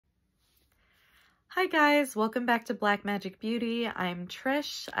Hi guys, welcome back to Black Magic Beauty. I'm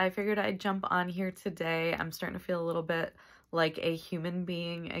Trish. I figured I'd jump on here today. I'm starting to feel a little bit like a human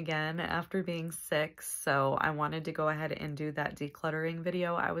being again after being sick, so I wanted to go ahead and do that decluttering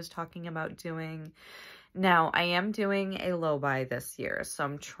video I was talking about doing. Now, I am doing a low buy this year, so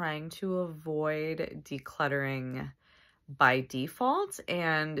I'm trying to avoid decluttering by default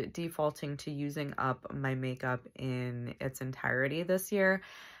and defaulting to using up my makeup in its entirety this year.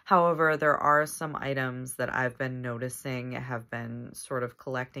 However, there are some items that I've been noticing have been sort of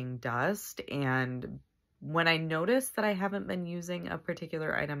collecting dust, and when I notice that I haven't been using a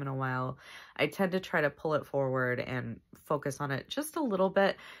particular item in a while, I tend to try to pull it forward and focus on it just a little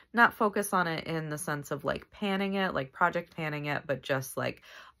bit. Not focus on it in the sense of like panning it, like project panning it, but just like,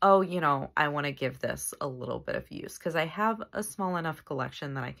 oh, you know, I want to give this a little bit of use because I have a small enough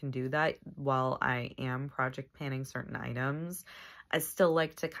collection that I can do that while I am project panning certain items. I still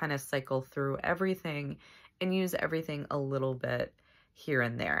like to kind of cycle through everything and use everything a little bit here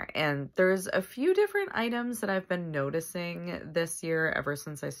and there. And there's a few different items that I've been noticing this year ever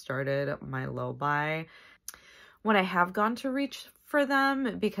since I started my low buy. When I have gone to reach for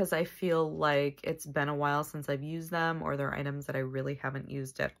them because I feel like it's been a while since I've used them or they're items that I really haven't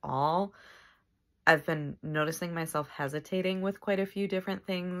used at all, I've been noticing myself hesitating with quite a few different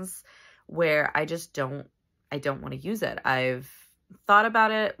things where I just don't want to use it. I've thought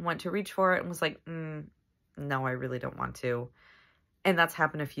about it, went to reach for it and was like, no, I really don't want to. And that's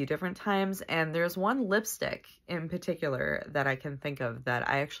happened a few different times. And there's one lipstick in particular that I can think of that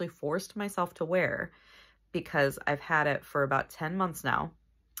I actually forced myself to wear because I've had it for about 10 months now.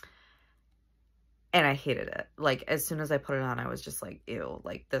 And I hated it. Like, as soon as I put it on, I was just like, ew,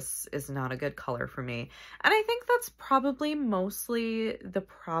 like, this is not a good color for me. And I think that's probably mostly the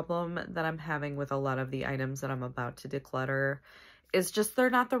problem that I'm having with a lot of the items that I'm about to declutter is just they're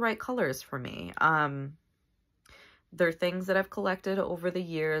not the right colors for me. They're things that I've collected over the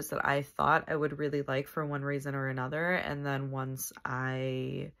years that I thought I would really like for one reason or another. And then once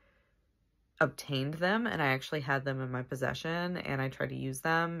I obtained them and I actually had them in my possession and I tried to use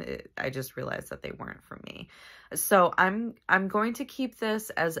them, I just realized that they weren't for me. So I'm going to keep this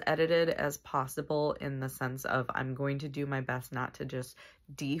as edited as possible in the sense of I'm going to do my best not to just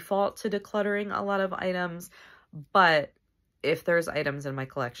default to decluttering a lot of items, but if there's items in my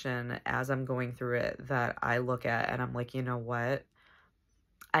collection as I'm going through it that I look at and I'm like, you know what?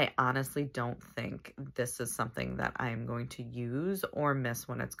 I honestly don't think this is something that I'm going to use or miss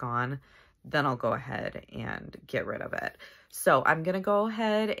when it's gone, then I'll go ahead and get rid of it. So I'm going to go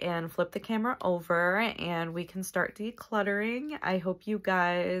ahead and flip the camera over and we can start decluttering. I hope you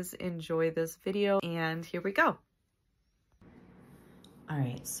guys enjoy this video and here we go. All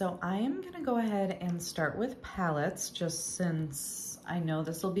right, so I am gonna go ahead and start with palettes just since I know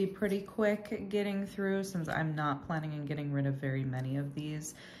this will be pretty quick getting through since I'm not planning on getting rid of very many of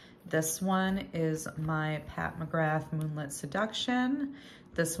these. This one is my Pat McGrath Moonlit Seduction.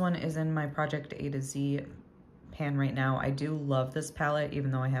 This one is in my Project A to Z pan right now. I do love this palette even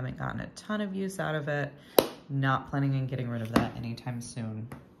though I haven't gotten a ton of use out of it. Not planning on getting rid of that anytime soon.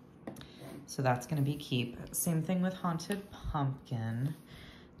 So that's going to be keep. Same thing with Haunted Pumpkin.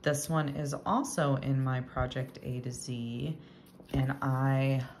 This one is also in my Project A to Z, and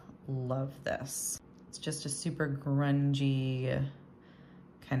I love this. It's just a super grungy,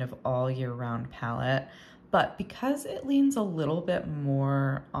 kind of all year round palette. But because it leans a little bit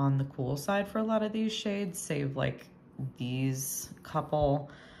more on the cool side for a lot of these shades, save like these couple,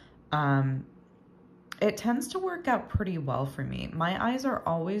 it tends to work out pretty well for me. My eyes are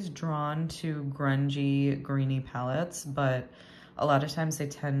always drawn to grungy, greeny palettes, but a lot of times they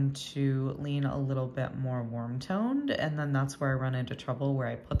tend to lean a little bit more warm toned, and then that's where I run into trouble where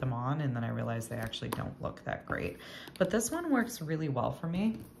I put them on and then I realize they actually don't look that great. But this one works really well for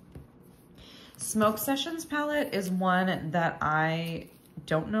me. Smoke Sessions palette is one that I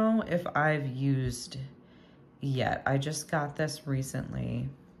don't know if I've used yet. I just got this recently.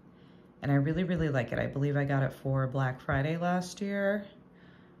 And I really, really like it. I believe I got it for Black Friday last year.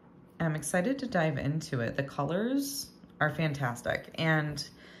 I'm excited to dive into it. The colors are fantastic. And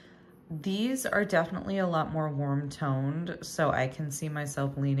these are definitely a lot more warm toned, so I can see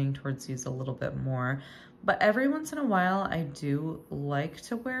myself leaning towards these a little bit more. But every once in a while, I do like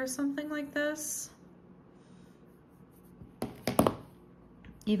to wear something like this.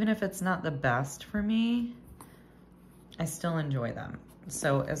 Even if it's not the best for me, I still enjoy them.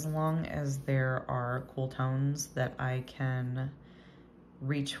 So as long as there are cool tones that I can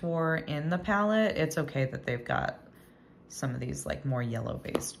reach for in the palette, it's okay that they've got some of these like more yellow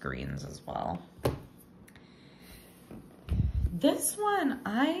based greens as well. This one,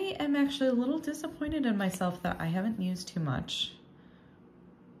 I am actually a little disappointed in myself that I haven't used too much.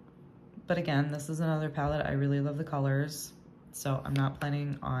 But again, this is another palette. I really love the colors, so I'm not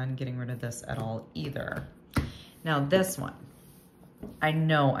planning on getting rid of this at all either. Now this one, I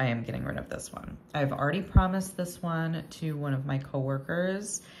know I am getting rid of this one. I've already promised this one to one of my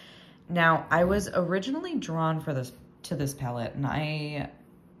coworkers. Now, I was originally drawn to this palette, and I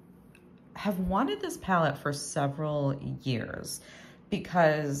have wanted this palette for several years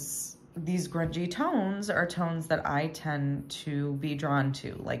because these grungy tones are tones that I tend to be drawn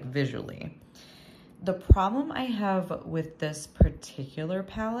to, like visually. The problem I have with this particular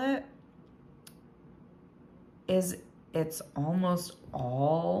palette is it's almost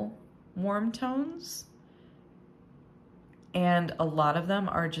all warm tones, and a lot of them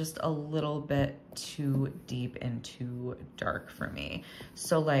are just a little bit too deep and too dark for me.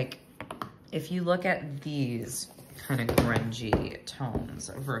 So like, if you look at these kind of grungy tones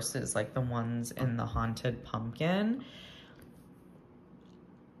versus like the ones in the Haunted Pumpkin,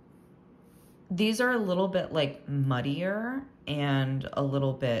 these are a little bit like muddier and a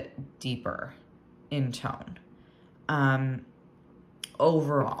little bit deeper in tone.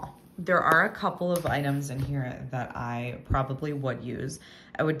 Overall, there are a couple of items in here that I probably would use.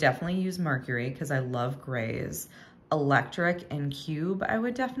 I would definitely use Mercury because I love grays. Electric and Cube I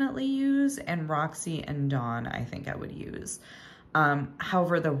would definitely use, and Roxy and Dawn I think I would use.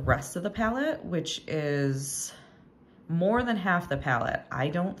 However, the rest of the palette, which is more than half the palette, I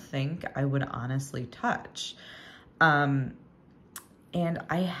don't think I would honestly touch. And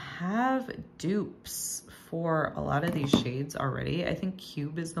I have dupes for a lot of these shades already. I think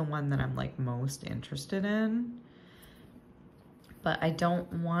Cube is the one that I'm like most interested in, but I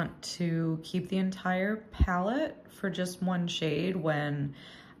don't want to keep the entire palette for just one shade when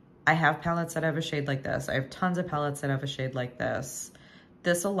I have palettes that have a shade like this. I have tons of palettes that have a shade like this.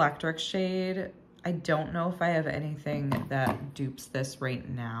 This electric shade, I don't know if I have anything that dupes this right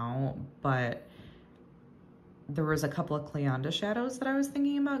now, but there was a couple of Cleonda shadows that I was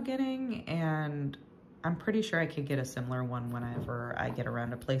thinking about getting, and I'm pretty sure I could get a similar one whenever I get around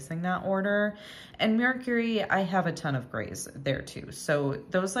to placing that order. And Mercury, I have a ton of grays there too. So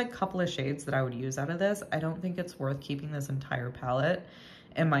those like couple of shades that I would use out of this, I don't think it's worth keeping this entire palette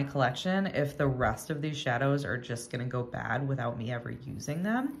in my collection if the rest of these shadows are just gonna go bad without me ever using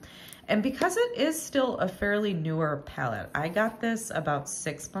them. And because it is still a fairly newer palette, I got this about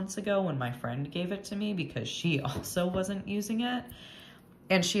 6 months ago when my friend gave it to me because she also wasn't using it,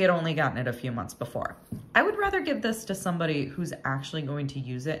 and she had only gotten it a few months before. I would rather give this to somebody who's actually going to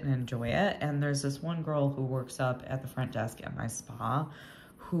use it and enjoy it. And there's this one girl who works up at the front desk at my spa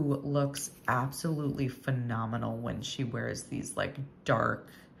who looks absolutely phenomenal when she wears these like dark,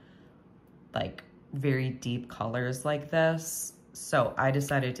 like very deep colors like this. So I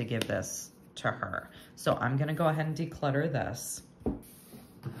decided to give this to her. So I'm gonna go ahead and declutter this.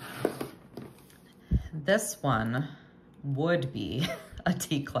 This one would be a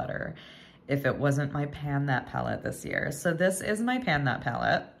declutter if it wasn't my Pan That palette this year. So this is my Pan That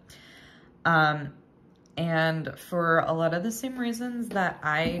palette. And for a lot of the same reasons that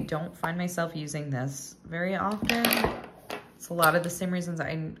I don't find myself using this very often, it's a lot of the same reasons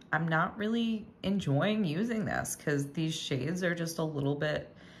I'm not really enjoying using this, because these shades are just a little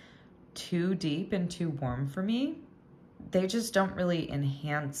bit too deep and too warm for me. They just don't really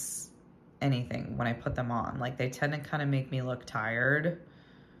enhance anything when I put them on. Like, they tend to kind of make me look tired.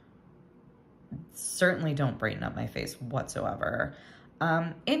 Certainly don't brighten up my face whatsoever.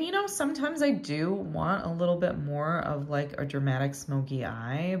 And you know, sometimes I do want a little bit more of like a dramatic smoky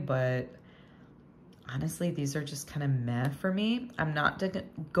eye, but honestly, these are just kind of meh for me. I'm not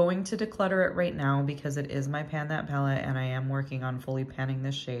going to declutter it right now because it is my Pan That palette and I am working on fully panning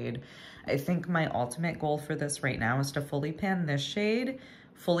this shade. I think my ultimate goal for this right now is to fully pan this shade,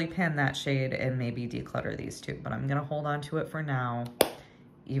 fully pan that shade, and maybe declutter these two. But I'm gonna hold on to it for now,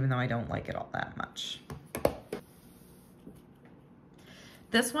 even though I don't like it all that much.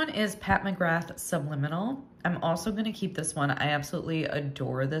 This one is Pat McGrath Subliminal. I'm also gonna keep this one. I absolutely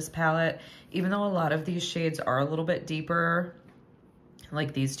adore this palette, even though a lot of these shades are a little bit deeper,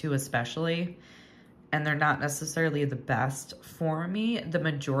 like these two especially, and they're not necessarily the best for me. The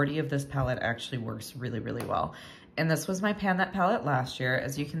majority of this palette actually works really, really well. And this was my Pan That palette last year.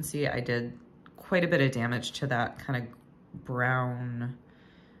 As you can see, I did quite a bit of damage to that kind of brown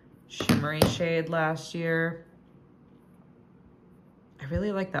shimmery shade last year. I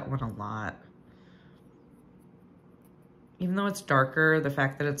really like that one a lot. Even though it's darker, the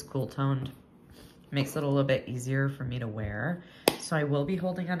fact that it's cool toned makes it a little bit easier for me to wear. So I will be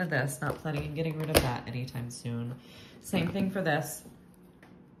holding on to this, not planning on getting rid of that anytime soon. Same thing for this.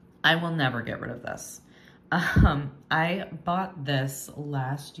 I will never get rid of this. I bought this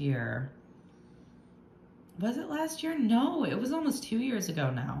last year. Was it last year? No, it was almost 2 years ago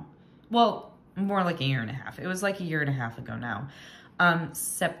now. Well, more like a year and a half. It was like a year and a half ago now.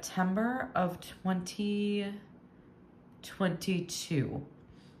 September of 2022.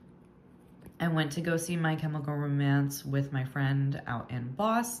 I went to go see My Chemical Romance with my friend out in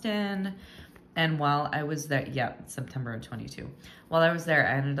Boston. And while I was there, yeah, September of 22. While I was there,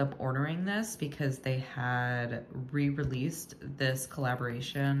 I ended up ordering this because they had re-released this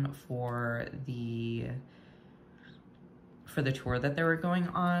collaboration for the tour that they were going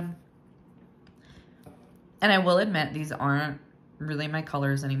on. And I will admit, these aren't really my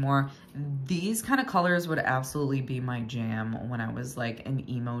colors anymore. These kind of colors would absolutely be my jam when I was like an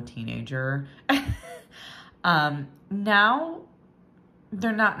emo teenager. Now,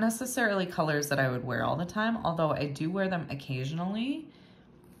 they're not necessarily colors that I would wear all the time, although I do wear them occasionally.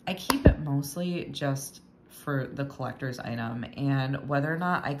 I keep it mostly just for the collector's item, and whether or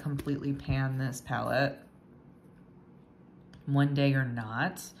not I completely pan this palette one day or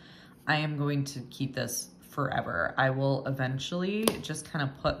not, I am going to keep this forever. I will eventually just kind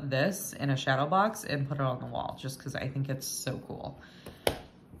of put this in a shadow box and put it on the wall just because I think it's so cool.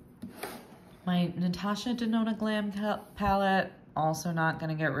 My Natasha Denona Glam palette, also not going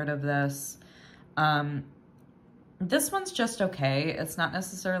to get rid of this. This one's just okay. It's not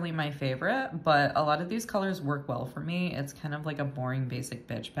necessarily my favorite, but a lot of these colors work well for me. It's kind of like a boring basic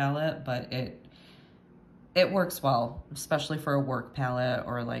bitch palette, but it works well, especially for a work palette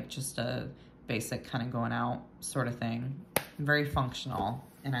or like just a basic kind of going out sort of thing. Very functional,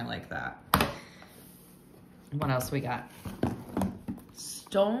 and I like that. What else we got?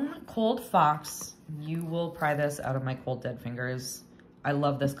 Stone Cold Fox. You will pry this out of my cold dead fingers. I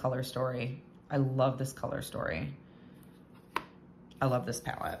love this color story. I love this color story. I love this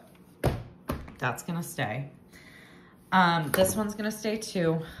palette. That's gonna stay. This one's gonna stay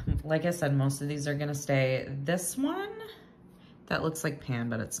too. Like I said, most of these are gonna stay. This one, that looks like pan,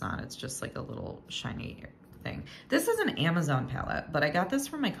 but it's not. It's just like a little shiny thing. This is an Amazon palette, but I got this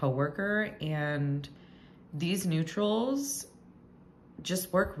from my coworker, and these neutrals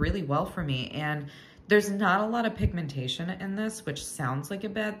just work really well for me. And there's not a lot of pigmentation in this, which sounds like a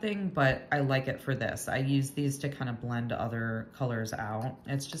bad thing, but I like it for this. I use these to kind of blend other colors out.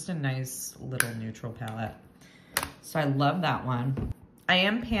 It's just a nice little neutral palette. So I love that one. I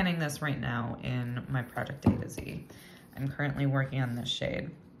am panning this right now in my Project A to Z. I'm currently working on this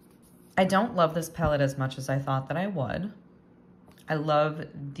shade. I don't love this palette as much as I thought that I would. I love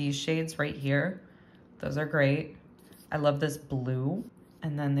these shades right here. Those are great. I love this blue.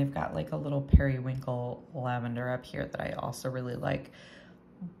 And then they've got like a little periwinkle lavender up here that I also really like.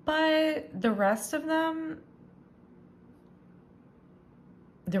 But the rest of them,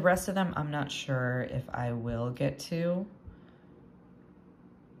 I'm not sure if I will get to.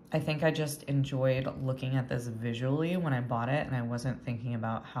 I think I just enjoyed looking at this visually when I bought it, and I wasn't thinking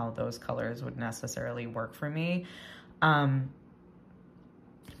about how those colors would necessarily work for me.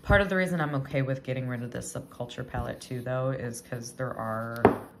 Part of the reason I'm okay with getting rid of this Subculture palette too, though, is because there are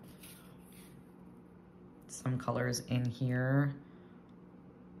some colors in here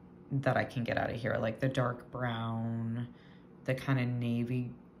that I can get out of here, like the dark brown, the kind of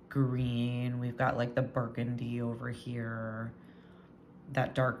navy green. We've got like the burgundy over here,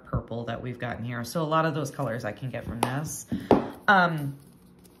 that dark purple that we've got in here. So a lot of those colors I can get from this.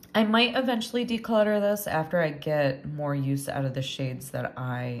 I might eventually declutter this after I get more use out of the shades that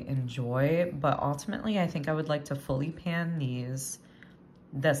I enjoy, but ultimately I think I would like to fully pan these,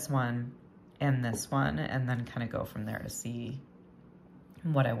 this one, and then kind of go from there to see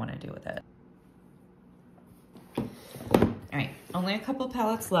what I want to do with it. All right, only a couple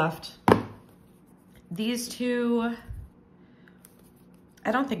palettes left. These two,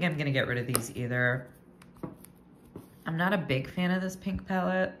 I don't think I'm gonna get rid of these either. I'm not a big fan of this pink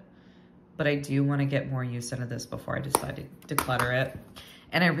palette, but I do want to get more use out of this before I decide to declutter it.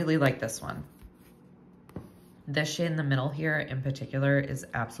 And I really like this one. This shade in the middle here in particular is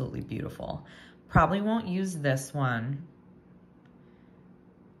absolutely beautiful. Probably won't use this one,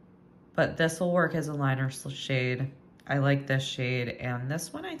 but this will work as a liner shade. I like this shade, and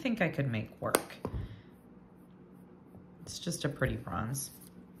this one I think I could make work. It's just a pretty bronze.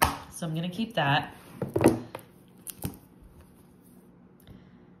 So I'm gonna keep that.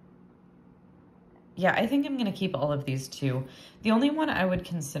 Yeah, I think I'm gonna keep all of these too. The only one I would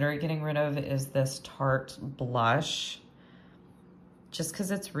consider getting rid of is this Tarte blush, just because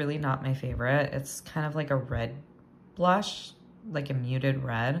it's really not my favorite. It's kind of like a red blush, like a muted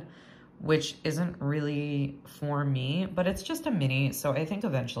red, which isn't really for me, but it's just a mini, so I think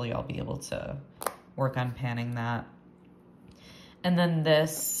eventually I'll be able to work on panning that. And then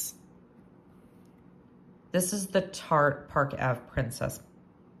this is the Tarte Park Ave Princess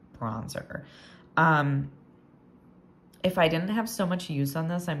bronzer. If I didn't have so much use on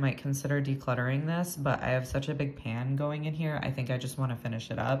this, I might consider decluttering this, but I have such a big pan going in here. I think I just want to finish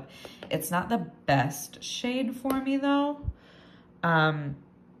it up. It's not the best shade for me though.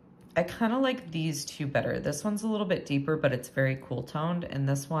 I kind of like these two better. This one's a little bit deeper, but it's very cool toned. And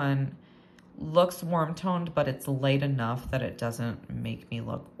this one looks warm toned, but it's light enough that it doesn't make me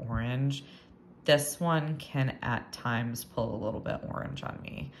look orange. This one can at times pull a little bit orange on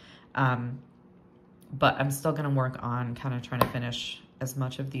me. But I'm still gonna work on kind of trying to finish as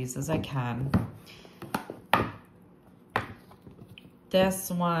much of these as I can.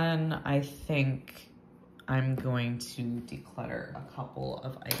 This one, I think I'm going to declutter a couple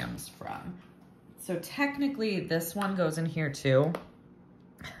of items from. So technically this one goes in here too,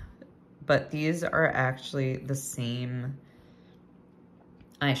 but these are actually the same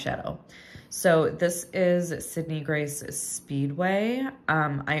eyeshadow. So this is Sydney Grace Speedway.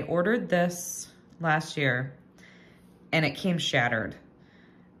 I ordered this last year and it came shattered,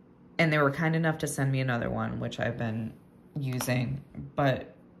 and they were kind enough to send me another one, which I've been using,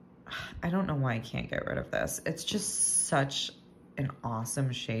 but I don't know why I can't get rid of this. It's just such an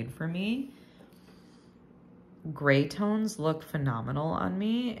awesome shade for me. Gray tones look phenomenal on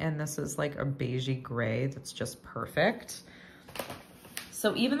me, and this is like a beigey gray that's just perfect.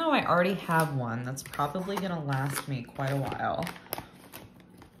 So even though I already have one that's probably gonna last me quite a while,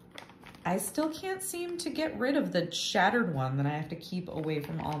 I still can't seem to get rid of the shattered one that I have to keep away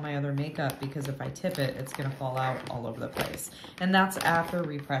from all my other makeup, because if I tip it, it's gonna fall out all over the place. And that's after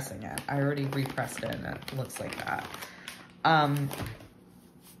repressing it. I already repressed it and it looks like that.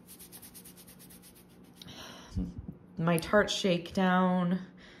 My Tarte Shakedown.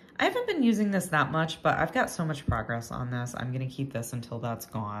 I haven't been using this that much, but I've got so much progress on this. I'm gonna keep this until that's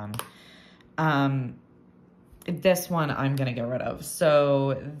gone. This one I'm gonna get rid of.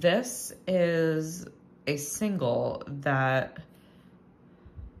 So this is a single that,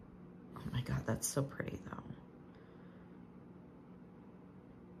 oh my God, that's so pretty though.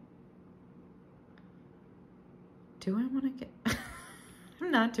 Do I wanna get, I'm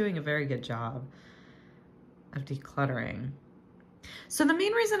not doing a very good job of decluttering. So the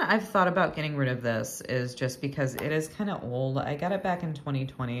main reason I've thought about getting rid of this is just because it is kind of old. I got it back in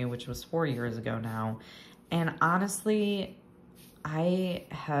 2020, which was 4 years ago now. And honestly, I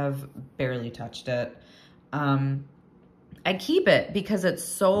have barely touched it. I keep it because it's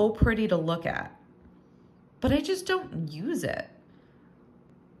so pretty to look at, but I just don't use it.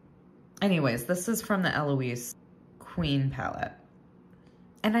 Anyways, this is from the Eloise Queen palette.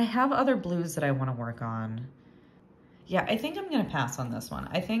 And I have other blues that I want to work on. Yeah, I think I'm going to pass on this one.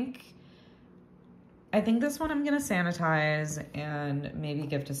 I think this one I'm going to sanitize and maybe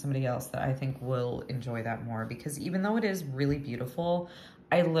give to somebody else that I think will enjoy that more, because even though it is really beautiful,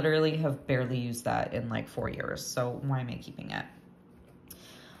 I literally have barely used that in like 4 years. So why am I keeping it?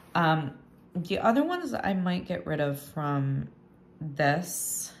 The other ones I might get rid of from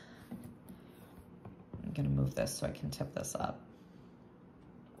this, I'm going to move this so I can tip this up,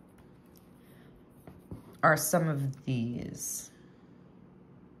 are some of these.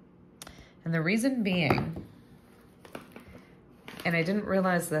 And the reason being, and I didn't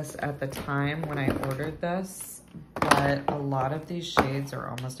realize this at the time when I ordered this, but a lot of these shades are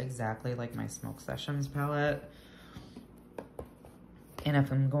almost exactly like my Smoke Sessions palette. And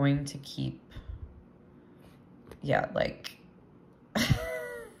if I'm going to keep, yeah, like,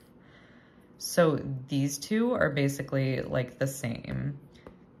 so these two are basically like the same.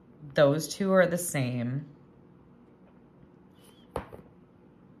 Those two are the same.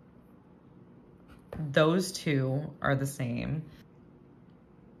 Those two are the same.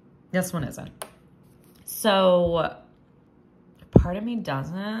 This one isn't. So part of me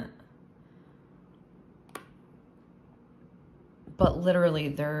doesn't, but literally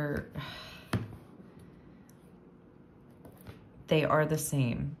they are the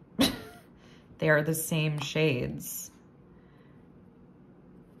same. They are the same shades.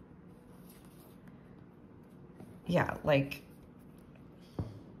 Yeah, like,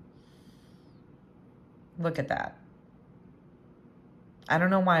 look at that. I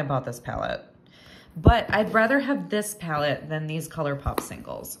don't know why I bought this palette, but I'd rather have this palette than these ColourPop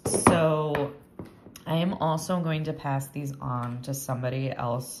singles. So I am also going to pass these on to somebody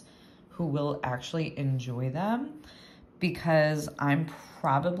else who will actually enjoy them, because I'm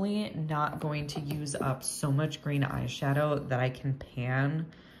probably not going to use up so much green eyeshadow that I can pan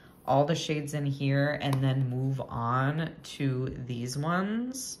all the shades in here and then move on to these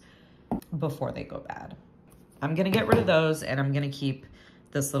ones before they go bad. I'm gonna get rid of those and I'm gonna keep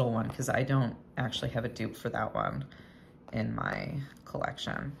this little one because I don't actually have a dupe for that one in my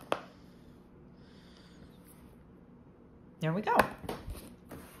collection. There we go.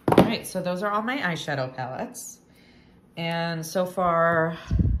 All right, so those are all my eyeshadow palettes. And so far,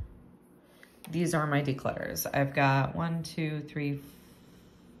 these are my declutters. I've got 1, 2, 3,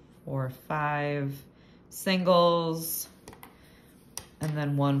 4, 5 singles, and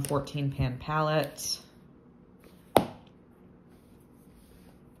then one 14 pan palette.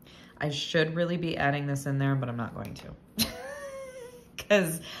 I should really be adding this in there, but I'm not going to.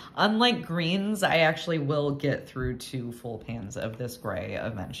 Because unlike greens, I actually will get through 2 full pans of this gray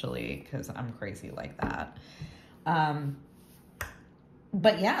eventually, because I'm crazy like that.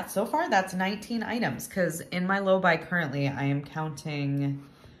 But yeah, so far that's 19 items, because in my low buy currently, I am counting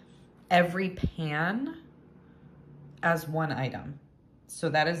every pan as 1 item. So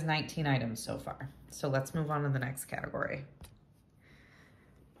that is 19 items so far. So let's move on to the next category.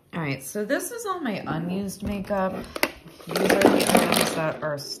 All right, so this is all my unused makeup. These are the items that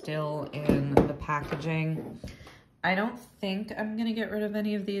are still in the packaging. I don't think I'm gonna get rid of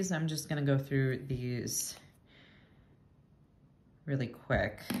any of these. I'm just gonna go through these really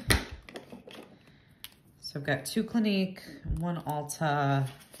quick. So I've got 2 Clinique, 1 Ulta,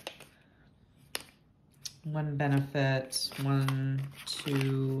 1 Benefit, 1,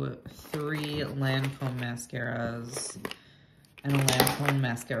 2, 3 Lancome mascaras, and a Lancome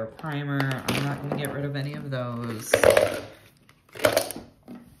mascara primer. I'm not gonna get rid of any of those.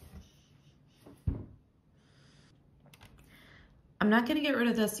 I'm not gonna get rid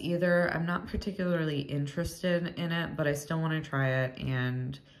of this either. I'm not particularly interested in it, but I still wanna try it,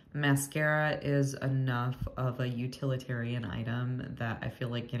 and mascara is enough of a utilitarian item that I feel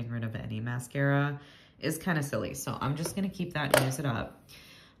like getting rid of any mascara is kind of silly. So I'm just gonna keep that and use it up.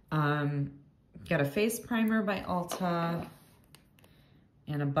 Got a face primer by Ulta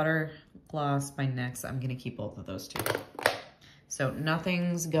and a butter gloss by NYX. I'm gonna keep both of those too. So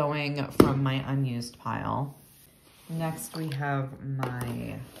nothing's going from my unused pile. Next we have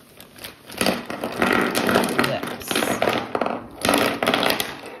my lips.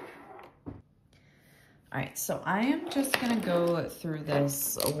 All right, so I am just gonna go through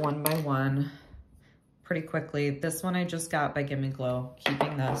this one by one pretty quickly. This one I just got by Gimme Glow,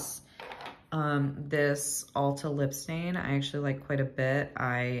 keeping this. This Ulta lip stain, I actually like quite a bit.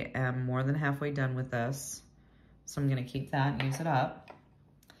 I am more than halfway done with this, so I'm gonna keep that and use it up.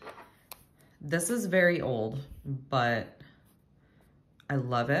 This is very old, but I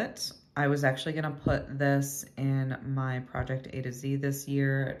love it. I was actually gonna put this in my Project A to Z this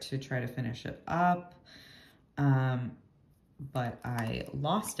year to try to finish it up, but I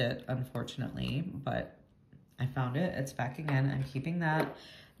lost it, unfortunately, but I found it. It's back again. I'm keeping that.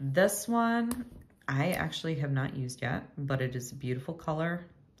 This one, I actually have not used yet, but it is a beautiful color,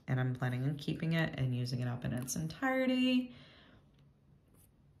 and I'm planning on keeping it and using it up in its entirety.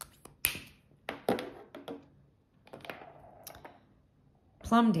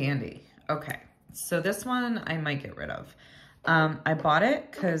 Plum Dandy. Okay, so this one I might get rid of. I bought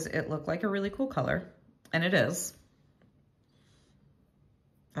it because it looked like a really cool color, and it is.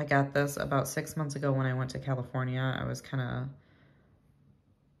 I got this about 6 months ago when I went to California. I was kind of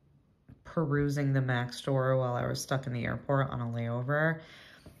perusing the MAC store while I was stuck in the airport on a layover.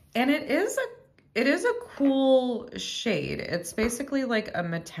 And it is a cool shade. It's basically like a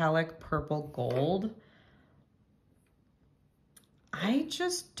metallic purple gold. I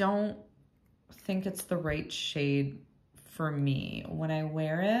just don't think it's the right shade for me. When I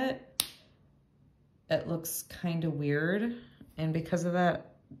wear it, it looks kind of weird. And because of that,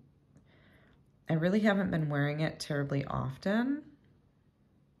 I really haven't been wearing it terribly often.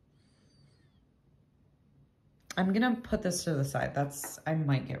 I'm gonna put this to the side. I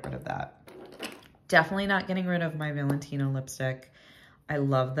might get rid of that. Definitely not getting rid of my Valentino lipstick. I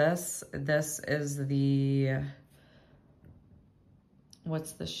love this. This is the,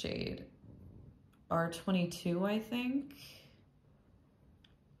 what's the shade? R22, I think.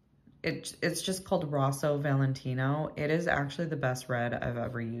 It's just called Rosso Valentino. It is actually the best red I've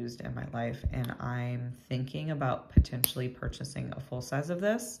ever used in my life, and I'm thinking about potentially purchasing a full size of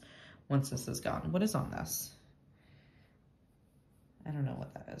this once this is gone. What is on this? I don't know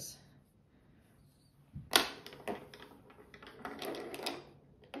what that is.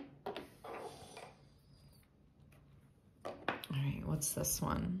 All right, what's this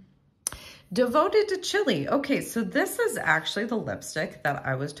one? Devoted to Chili. Okay, so this is actually the lipstick that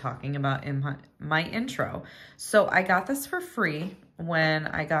I was talking about in my intro. So I got this for free when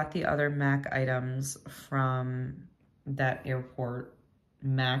I got the other MAC items from that airport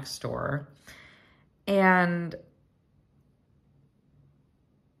MAC store. And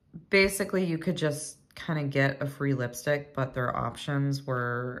basically you could just kind of get a free lipstick, but their options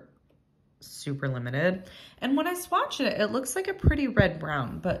were super limited. And when I swatch it, it looks like a pretty red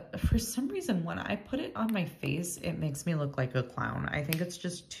brown, but for some reason when I put it on my face, it makes me look like a clown. I think it's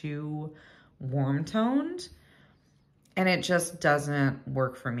just too warm toned and it just doesn't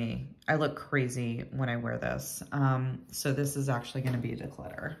work for me. I look crazy when I wear this. So this is actually going to be a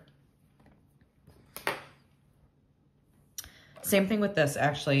declutter. Same thing with this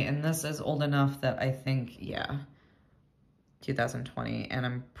actually, and this is old enough that I think, yeah, 2020, and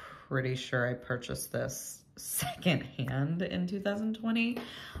I'm pretty sure I purchased this secondhand in 2020.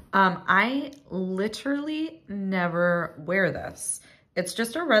 I literally never wear this. It's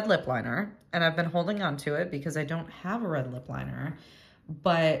just a red lip liner, and I've been holding on to it because I don't have a red lip liner,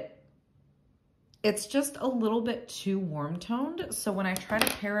 but it's just a little bit too warm toned. So when I try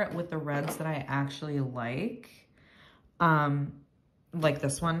to pair it with the reds that I actually like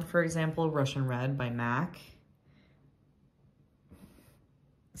this one, for example, Russian Red by MAC,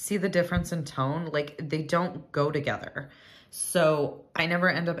 see the difference in tone? Like, they don't go together. So I never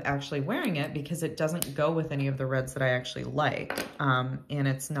end up actually wearing it because it doesn't go with any of the reds that I actually like. And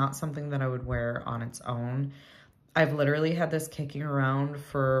it's not something that I would wear on its own. I've literally had this kicking around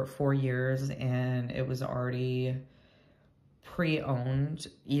for 4 years and it was already pre-owned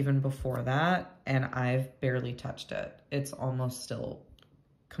even before that, and I've barely touched it. It's almost still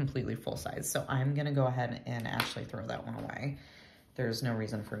completely full size. So I'm gonna go ahead and actually throw that one away. There's no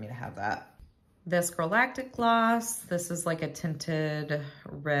reason for me to have that. This Galactic gloss, this is like a tinted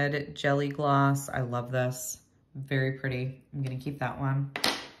red jelly gloss. I love this, very pretty. I'm gonna keep that one.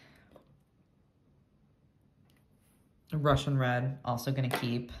 Russian Red, also gonna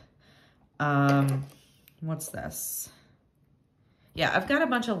keep. What's this? Yeah, I've got a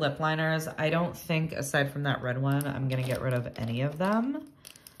bunch of lip liners. I don't think, aside from that red one, I'm gonna get rid of any of them.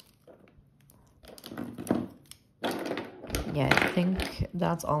 Yeah, I think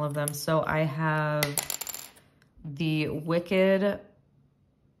that's all of them. So I have the Wicked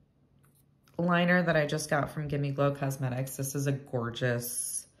liner that I just got from Gimme Glow Cosmetics. This is a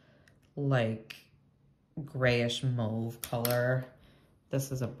gorgeous, like, grayish mauve color.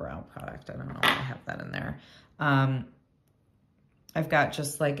 This is a brow product. I don't know why I have that in there. I've got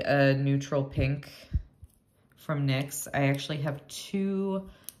just like a neutral pink from NYX. I actually have 2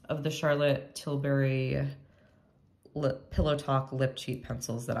 of the Charlotte Tilbury Pillow Talk lip cheat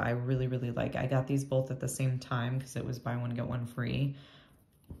pencils that I really, really like. I got these both at the same time because it was buy one, get one free.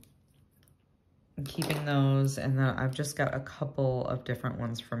 I'm keeping those, and then I've just got a couple of different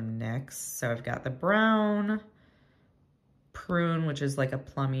ones from NYX. So I've got the brown, prune, which is like a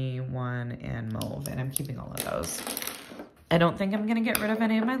plummy one, and mauve, and I'm keeping all of those. I don't think I'm gonna get rid of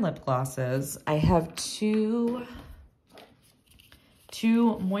any of my lip glosses. I have two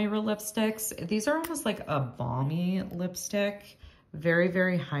Moira lipsticks. These are almost like a balmy lipstick. Very,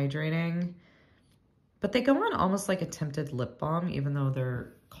 very hydrating. But they go on almost like a tinted lip balm, even though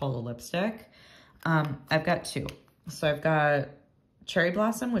they're called a lipstick. I've got 2. So I've got Cherry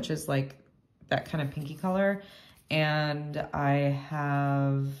Blossom, which is like that kind of pinky color. And I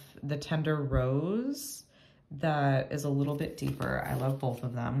have the Tender Rose that is a little bit deeper. I love both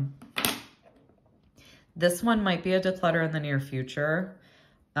of them. This one might be a declutter in the near future.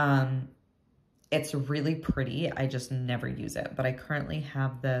 It's really pretty. I just never use it, but I currently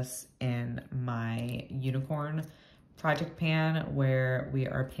have this in my unicorn project pan where we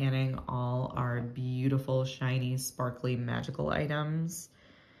are panning all our beautiful, shiny, sparkly, magical items.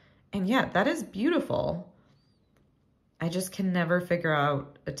 And yeah, that is beautiful. I just can never figure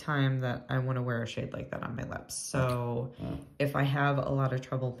out a time that I want to wear a shade like that on my lips. So if I have a lot of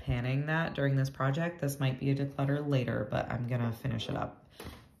trouble panning that during this project, this might be a declutter later, but I'm gonna finish it up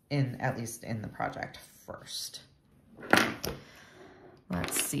at least in the project first.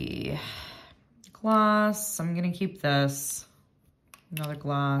 Let's see. Gloss, I'm gonna keep this. Another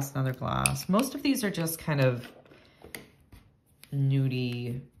gloss, another gloss. Most of these are just kind of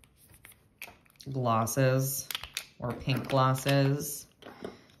nudie glosses or pink glosses.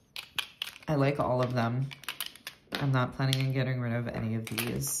 I like all of them. I'm not planning on getting rid of any of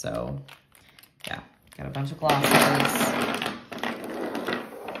these, so yeah, got a bunch of glosses.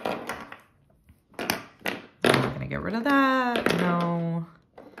 I'm not gonna get rid of that, no.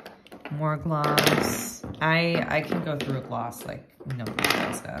 More gloss. I can go through a gloss like nobody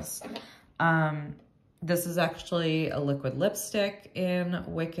does this. This is actually a liquid lipstick in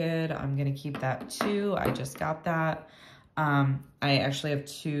Wicked. I'm gonna keep that too. I just got that. I actually have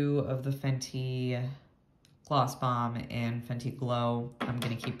 2 of the Fenty Gloss Bomb and Fenty Glow. I'm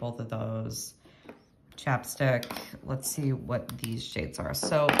gonna keep both of those. Chapstick, let's see what these shades are.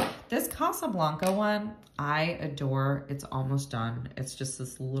 So this Casablanca one, I adore. It's almost done. It's just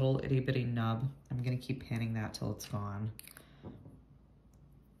this little itty bitty nub. I'm gonna keep panning that till it's gone.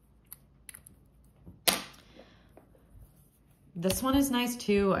 This one is nice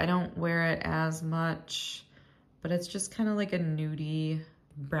too. I don't wear it as much, but it's just kind of like a nudie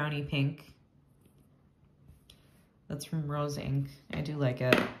brownie pink. That's from Rose Inc. I do like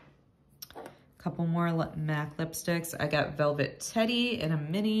it. Couple more MAC lipsticks. I got Velvet Teddy in a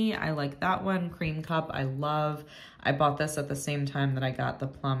mini. I like that one. Cream Cup, I love. I bought this at the same time that I got the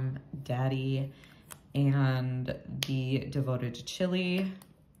Plum Daddy and the Devoted to Chili.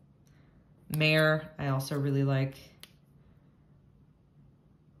 Mare, I also really like.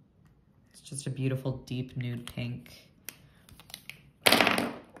 It's just a beautiful deep nude pink.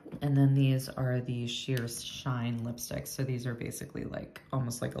 And then these are the Sheer Shine lipsticks. So these are basically like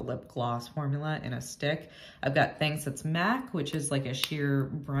almost like a lip gloss formula in a stick. I've got Thanks It's MAC, which is like a sheer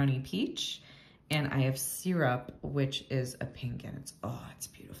brownie peach. And I have Syrup, which is a pink, and it's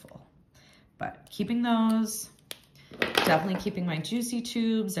beautiful. But keeping those, definitely keeping my Juicy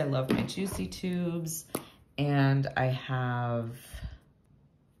Tubes. I love my Juicy Tubes. And I have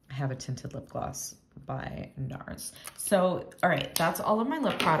a tinted lip gloss by NARS. So, all right, that's all of my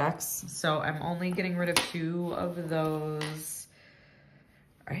lip products. So I'm only getting rid of 2 of those.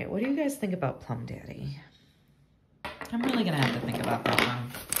 All right, what do you guys think about Plum Daddy? I'm really gonna have to think about that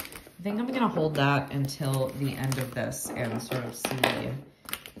one. I think I'm gonna hold that until the end of this and sort of see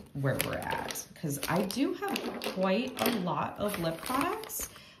where we're at. Because I do have quite a lot of lip products,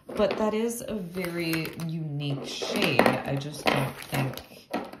 but that is a very unique shade. I just don't think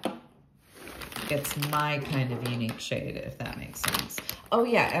it's my kind of unique shade, if that makes sense. Oh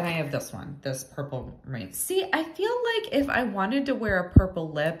yeah, and I have this one, this Purple Rain. See, I feel like if I wanted to wear a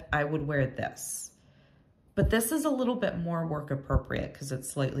purple lip, I would wear this. But this is a little bit more work appropriate because it's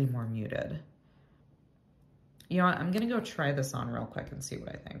slightly more muted. You know what, I'm gonna go try this on real quick and see what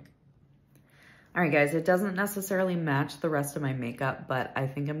I think. All right guys, it doesn't necessarily match the rest of my makeup, but I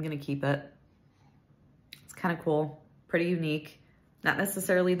think I'm gonna keep it. It's kind of cool, pretty unique. Not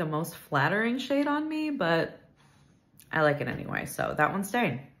necessarily the most flattering shade on me, but I like it anyway. So that one's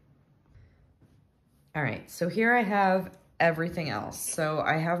staying. All right, so here I have everything else. So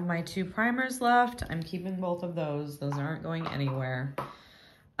I have my 2 primers left. I'm keeping both of those. Those aren't going anywhere.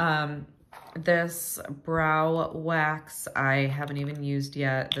 This brow wax I haven't even used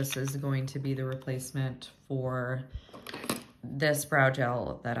yet. This is going to be the replacement for this brow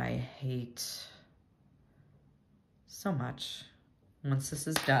gel that I hate so much. Once this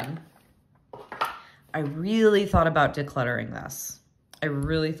is done, I really thought about decluttering this. I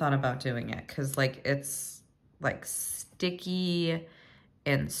really thought about doing it because like it's like sticky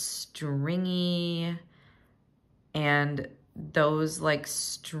and stringy, and those like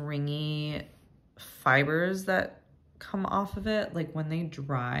stringy fibers that come off of it, like when they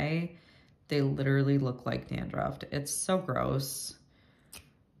dry, they literally look like dandruff. It's so gross.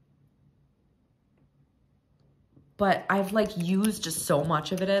 But I've like used just so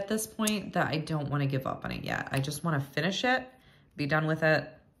much of it at this point that I don't want to give up on it yet. I just want to finish it, be done with it,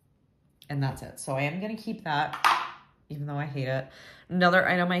 and that's it. So I am going to keep that, even though I hate it. Another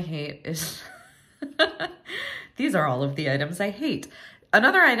item I hate is, these are all of the items I hate.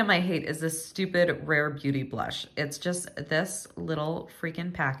 Another item I hate is this stupid Rare Beauty blush. It's just this little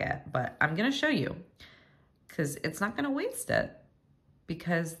freaking packet, but I'm going to show you because it's not going to waste it,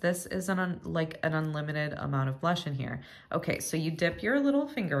 because this is like an unlimited amount of blush in here. Okay, so you dip your little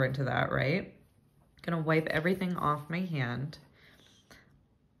finger into that, right? Gonna wipe everything off my hand.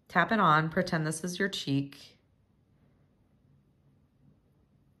 Tap it on, pretend this is your cheek.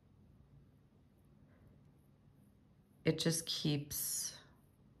 It just keeps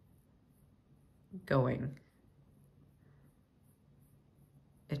going.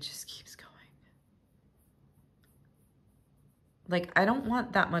 It just keeps going. Like, I don't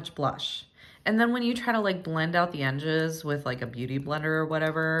want that much blush. And then when you try to like blend out the edges with like a beauty blender or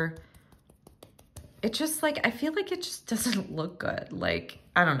whatever, it just like, I feel like it just doesn't look good. Like,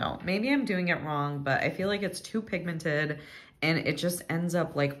 I don't know, maybe I'm doing it wrong, but I feel like it's too pigmented and it just ends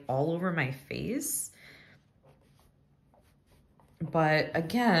up like all over my face. But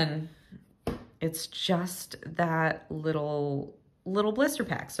again, it's just that little blister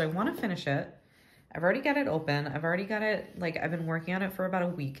pack. So I want to finish it. I've already got it open. I've already got it, like, I've been working on it for about a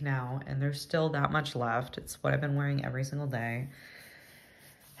week now, and there's still that much left. It's what I've been wearing every single day.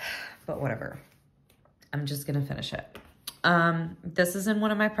 But whatever. I'm just gonna finish it. This is in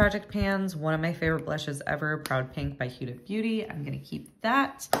one of my project pans, one of my favorite blushes ever, Proud Pink by Huda Beauty. I'm gonna keep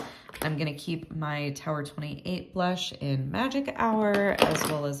that. I'm gonna keep my Tower 28 blush in Magic Hour, as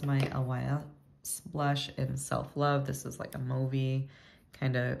well as my LYS blush in Self Love. This is like a mauvey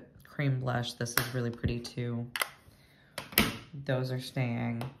kind of cream blush. This is really pretty too. Those are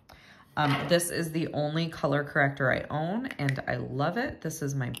staying. This is the only color corrector I own, and I love it. This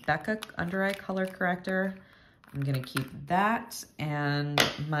is my Becca Under Eye Color Corrector. I'm gonna keep that, and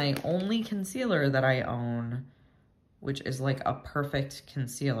my only concealer that I own, which is like a perfect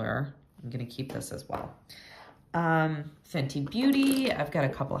concealer, I'm gonna keep this as well. Fenty Beauty, I've got a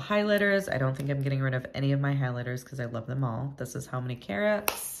couple of highlighters. I don't think I'm getting rid of any of my highlighters because I love them all. This is How Many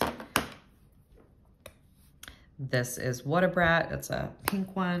Carats. This is What a Brat. It's a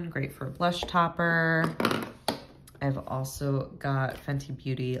pink one, great for a blush topper. I've also got Fenty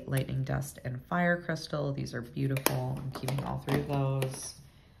Beauty Lightning Dust and Fire Crystal. These are beautiful. I'm keeping all three of those,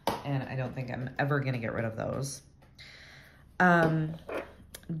 and I don't think I'm ever gonna get rid of those.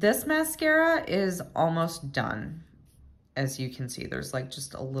 This mascara is almost done. As you can see, there's like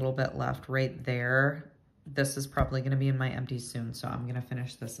just a little bit left right there. This is probably gonna be in my empties soon, so I'm gonna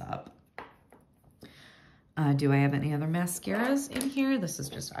finish this up. Do I have any other mascaras in here? This is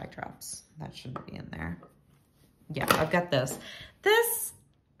just eye drops. That shouldn't be in there. Yeah, I've got this. This,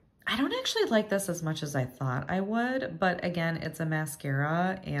 I don't actually like this as much as I thought I would, but again, it's a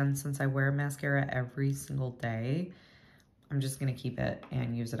mascara, and since I wear mascara every single day, I'm just gonna keep it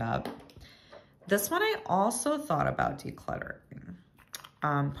and use it up. This one I also thought about decluttering,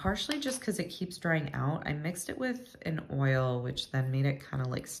 partially just because it keeps drying out. I mixed it with an oil, which then made it kind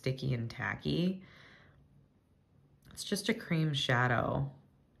of like sticky and tacky. It's just a cream shadow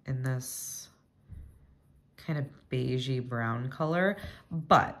in this kind of beigey brown color,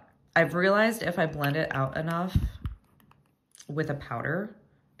 but I've realized if I blend it out enough with a powder,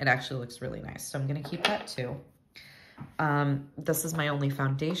 it actually looks really nice. So I'm gonna keep that too. This is my only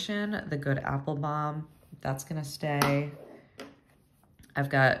foundation, the Good Apple Balm. That's gonna stay. I've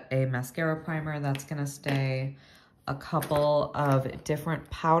got a mascara primer that's gonna stay. A couple of different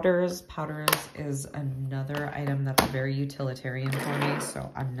powders. Powders is another item that's very utilitarian for me,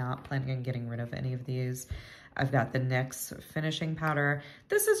 so I'm not planning on getting rid of any of these. I've got the NYX finishing powder.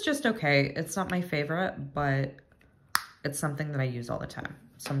 This is just okay. It's not my favorite, but it's something that I use all the time.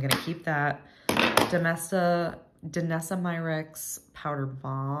 So I'm gonna keep that. Danessa Myricks Powder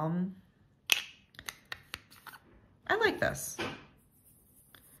Balm. I like this. I'm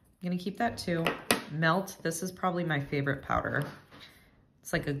gonna keep that too. Melt, this is probably my favorite powder.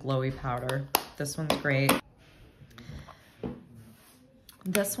 It's like a glowy powder. This one's great.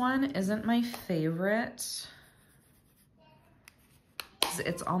 This one isn't my favorite.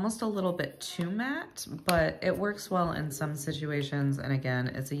 It's almost a little bit too matte, but it works well in some situations. And again,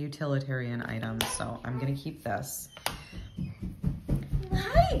 it's a utilitarian item, so I'm gonna keep this.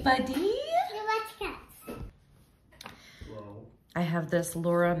 Hi, buddy. I have this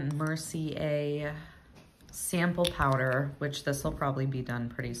Laura Mercier sample powder, which this will probably be done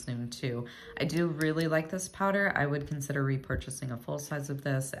pretty soon too. I do really like this powder. I would consider repurchasing a full size of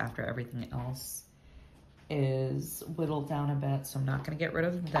this after everything else is whittled down a bit, so I'm not gonna get rid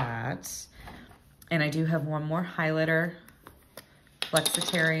of that. And I do have one more highlighter,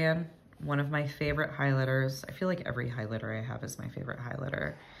 Flexitarian, one of my favorite highlighters. I feel like every highlighter I have is my favorite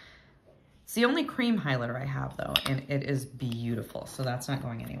highlighter. It's the only cream highlighter I have though, and it is beautiful, so that's not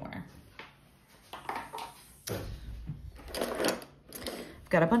going anywhere. I've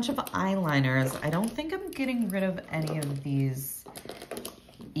got a bunch of eyeliners. I don't think I'm getting rid of any of these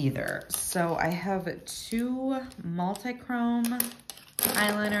either. So I have two multi-chrome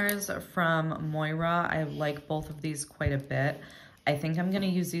eyeliners from Moira. I like both of these quite a bit. I think I'm gonna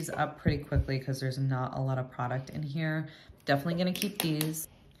use these up pretty quickly because there's not a lot of product in here. Definitely gonna keep these.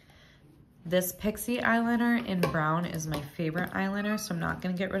 This Pixie eyeliner in brown is my favorite eyeliner, so I'm not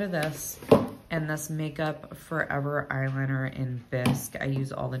gonna get rid of this. And this Makeup Forever eyeliner in Bisque, I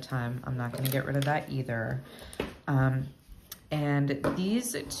use all the time. I'm not gonna get rid of that either. And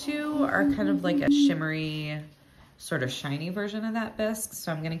these two are kind of like a shimmery, sort of shiny version of that Bisque,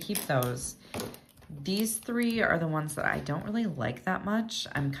 so I'm gonna keep those. These three are the ones that I don't really like that much.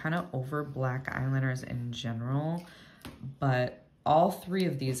 I'm kind of over black eyeliners in general, but all three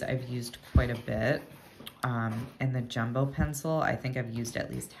of these I've used quite a bit. And the jumbo pencil, I think I've used at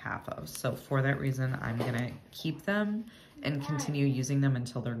least half of. So for that reason, I'm gonna keep them and continue using them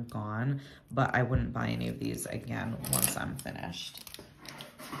until they're gone, but I wouldn't buy any of these again once I'm finished.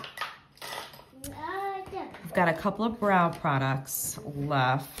 I've got a couple of brow products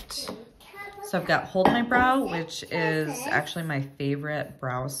left. So I've got Hold My Brow, which is actually my favorite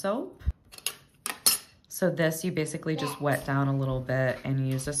brow soap. So this, you basically just wet down a little bit and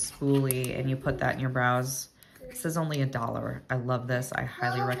use a spoolie and you put that in your brows. This is only $1. I love this. I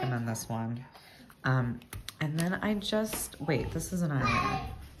highly recommend this one. And then I just, wait, this is an eyeliner.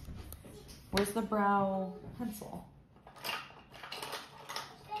 Where's the brow pencil?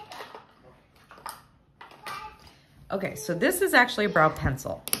 Okay, so this is actually a brow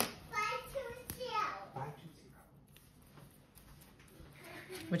pencil.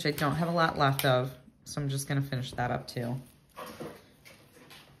 Which I don't have a lot left of, so I'm just gonna finish that up too.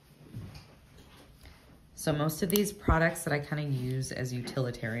 So most of these products that I kind of use as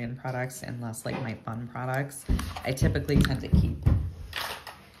utilitarian products and less like my fun products, I typically tend to keep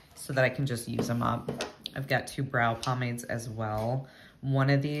so that I can just use them up. I've got 2 brow pomades as well.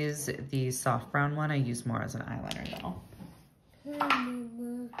 One of these, the soft brown one, I use more as an eyeliner though.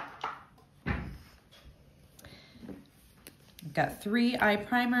 I've got 3 eye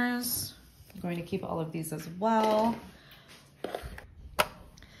primers. I'm going to keep all of these as well.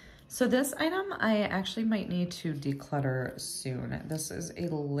 So this item I actually might need to declutter soon. This is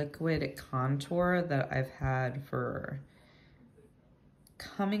a liquid contour that I've had for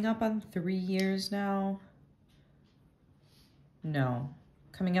coming up on 3 years now. No,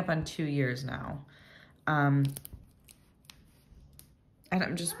 coming up on 2 years now. And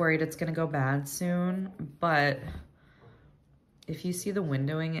I'm just worried it's gonna go bad soon, but if you see the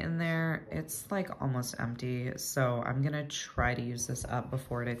windowing in there, it's like almost empty. So I'm gonna try to use this up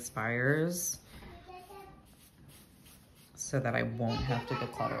before it expires so that I won't have to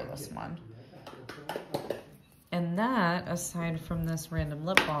declutter this one. And that, aside from this random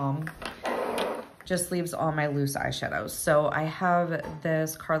lip balm, just leaves all my loose eyeshadows. So I have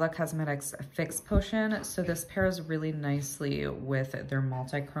this Carla Cosmetics Fix Potion. So this pairs really nicely with their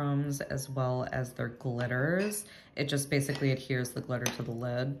multi-chromes as well as their glitters. It just basically adheres the glitter to the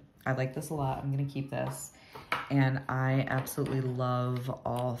lid. I like this a lot. I'm gonna keep this. And I absolutely love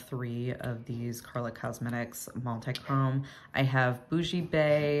all 3 of these Carla Cosmetics multi-chrome. I have Bougie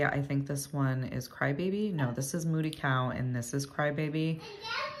Bay. I think this one is Crybaby. No, this is Moody Cow and this is Crybaby.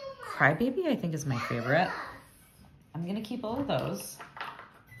 Crybaby, I think, is my favorite. I'm gonna keep all of those.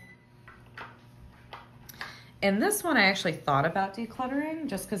 And this one I actually thought about decluttering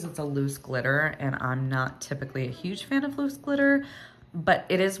just because it's a loose glitter and I'm not typically a huge fan of loose glitter, but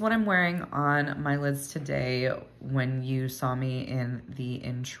it is what I'm wearing on my lids today when you saw me in the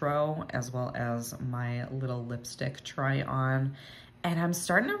intro, as well as my little lipstick try on. And I'm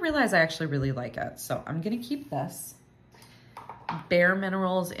starting to realize I actually really like it. So I'm gonna keep this. Bare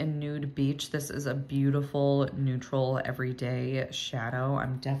Minerals in Nude Beach. This is a beautiful, neutral, everyday shadow.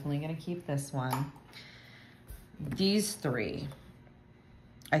 I'm definitely gonna keep this one. These 3,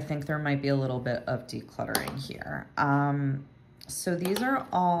 I think there might be a little bit of decluttering here. So these are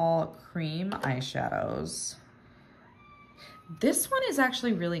all cream eyeshadows. This one is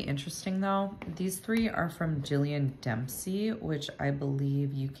actually really interesting though. These 3 are from Jillian Dempsey, which I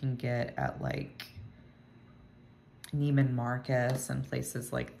believe you can get at like Neiman Marcus and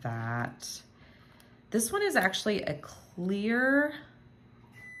places like that. This one is actually a clear,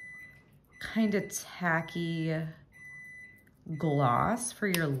 kind of tacky gloss for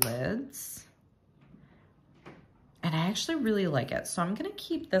your lids. And I actually really like it. So I'm gonna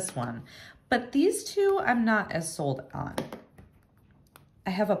keep this one. But these 2 I'm not as sold on. I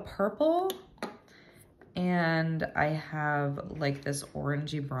have a purple and I have like this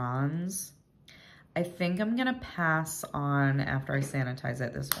orangey bronze. I think I'm gonna pass on, after I sanitize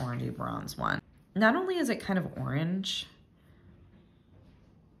it, this orangey bronze one. Not only is it kind of orange,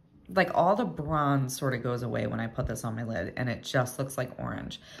 like all the bronze sort of goes away when I put this on my lid and it just looks like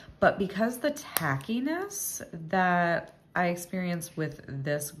orange. But because the tackiness that I experience with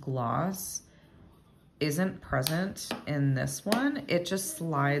this gloss isn't present in this one, it just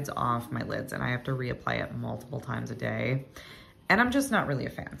slides off my lids and I have to reapply it multiple times a day. And I'm just not really a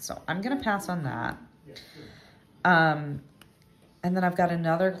fan, so I'm gonna pass on that. And then I've got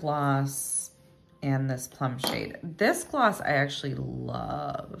another gloss and this plum shade. This gloss I actually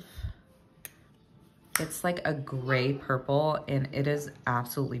love. It's like a gray purple and it is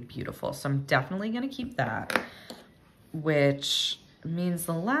absolutely beautiful. So I'm definitely gonna keep that, which means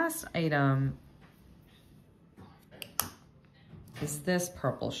the last item is this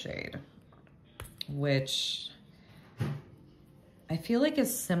purple shade, which I feel like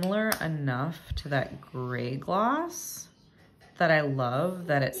is similar enough to that gray gloss that I love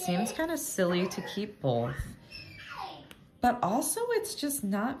that it seems kind of silly to keep both. But also it's just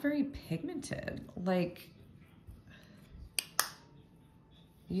not very pigmented. Like,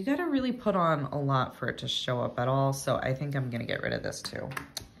 you gotta really put on a lot for it to show up at all. So I think I'm gonna get rid of this too.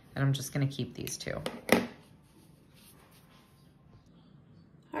 And I'm just gonna keep these two.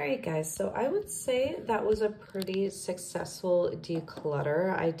 All right, guys, so I would say that was a pretty successful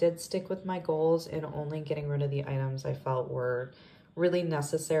declutter. I did stick with my goals in only getting rid of the items I felt were really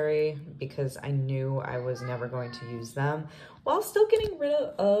necessary because I knew I was never going to use them, while still getting rid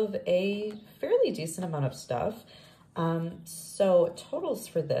of a fairly decent amount of stuff. So totals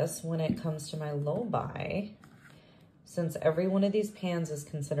for this, when it comes to my low buy, since every one of these pans is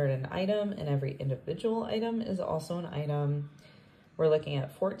considered an item and every individual item is also an item, we're looking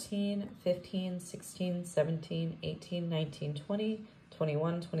at 14, 15, 16, 17, 18, 19, 20,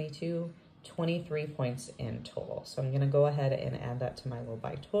 21, 22, 23 points in total. So I'm going to go ahead and add that to my low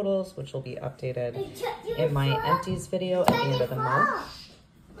buy totals, which will be updated in my empties video at the end of the month.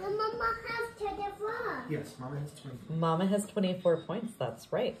 Mama has 24. Yes, Mama has 24. Mama has 24 points.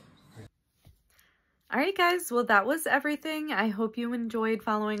 That's right. All right, guys. Well, that was everything. I hope you enjoyed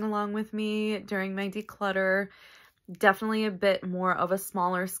following along with me during my declutter. Definitely a bit more of a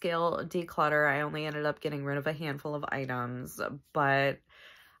smaller scale declutter. I only ended up getting rid of a handful of items, but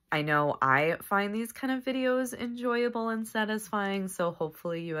I know I find these kind of videos enjoyable and satisfying, so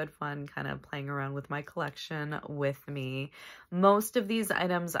hopefully you had fun kind of playing around with my collection with me. Most of these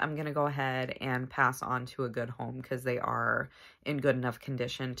items I'm going to go ahead and pass on to a good home because they are in good enough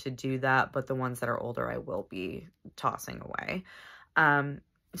condition to do that, but the ones that are older I will be tossing away.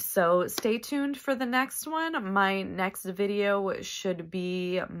 So stay tuned for the next one. My next video should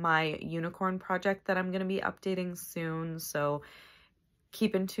be my unicorn project that I'm going to be updating soon, so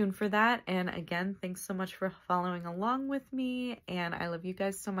keep in tune for that. And again, thanks so much for following along with me, and I love you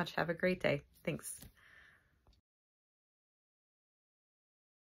guys so much. Have a great day. Thanks.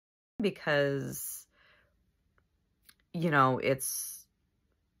 Because, you know, it's